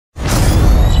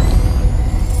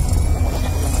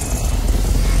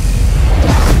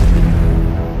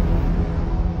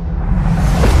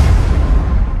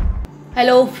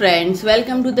Hello friends,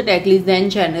 welcome to the TechList Zen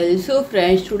channel. So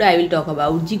friends, today I will talk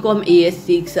about GEEKOM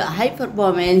AS6 high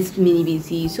performance mini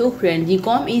PC. So friends,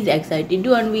 GEEKOM is excited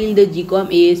to unveil the GEEKOM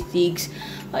AS6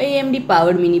 AMD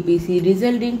powered mini PC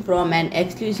resulting from an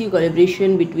exclusive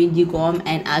collaboration between GEEKOM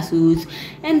and ASUS,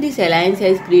 and this alliance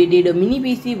has created a mini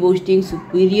PC boasting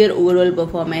superior overall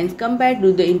performance compared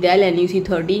to the Intel NUC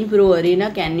 13 Pro Arena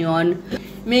Canyon,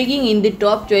 making it the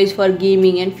top choice for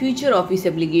gaming and future office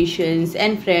applications.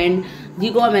 And friend,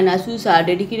 GEEKOM and ASUS are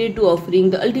dedicated to offering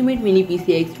the ultimate mini PC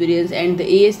experience, and the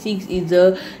AS6 is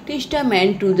a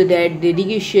testament to that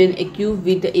dedication. Equipped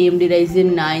with the AMD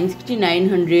Ryzen 9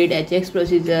 6900HX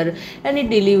processor, and it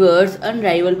delivers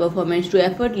unrivaled performance to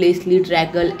effortlessly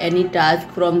tackle any task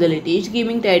from the latest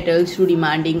gaming titles to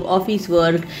demanding office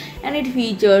work. And it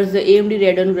features the AMD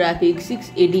Radeon Graphics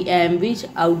 680M, which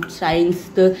outshines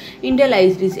the Intel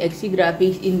ASUS XE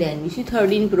graphics in the NUC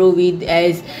 13 Pro with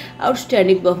as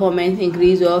outstanding performance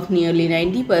increase of nearly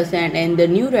 90%, and the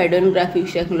new Radeon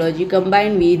graphics technology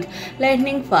combined with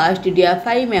lightning fast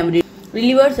DDR5 memory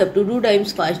delivers up to 2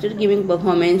 times faster gaming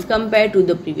performance compared to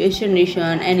the previous generation,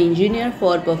 and engineered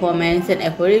for performance and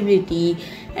affordability.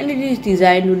 And it is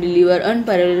designed to deliver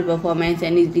unparalleled performance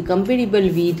and is compatible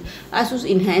with ASUS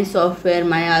Enhanced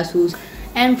Software-MyASUS.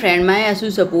 And friend,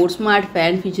 MyASUS supports smart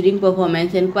fan featuring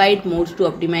performance and quiet modes to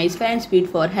optimize fan speed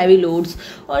for heavy loads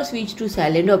or switch to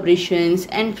silent operations.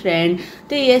 And friend,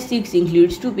 the AS6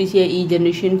 includes two PCIe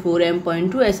Generation 4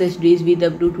 M.2 SSDs with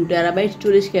up to 2 TB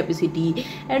storage capacity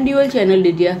and dual channel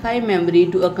DDR5 memory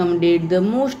to accommodate the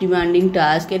most demanding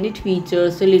tasks. And it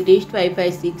features the latest Wi-Fi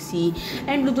 6E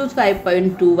and Bluetooth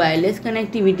 5.2 wireless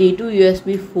connectivity, two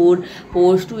USB 4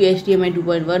 ports, two HDMI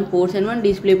 2.1 ports, and one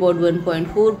DisplayPort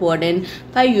 1.4 port, and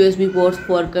 5 USB ports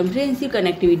for comprehensive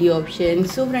connectivity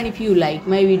options. So friend, if you like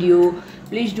my video,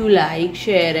 please do like,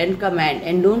 share and comment,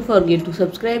 and don't forget to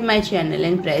subscribe my channel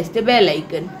and press the bell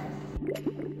icon.